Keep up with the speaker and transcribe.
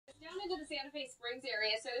into the Santa Fe Springs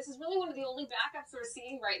area, so this is really one of the only backups we're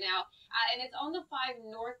seeing right now, and it's on the 5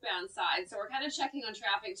 northbound side, so we're kind of checking on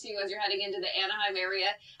traffic too as you're heading into the Anaheim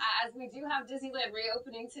area, as we do have Disneyland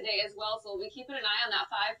reopening today as well, so we'll be keeping an eye on that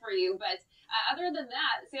 5 for you. But other than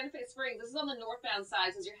that, Santa Fe Springs, this is on the northbound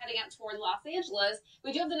side, so as you're heading out toward Los Angeles,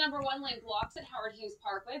 we do have the number 1 lane blocks at Howard Hughes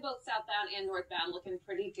Parkway, both southbound and northbound, looking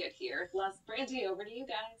pretty good here. Brandy, over to you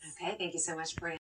guys. Okay, thank you so much, Brianna.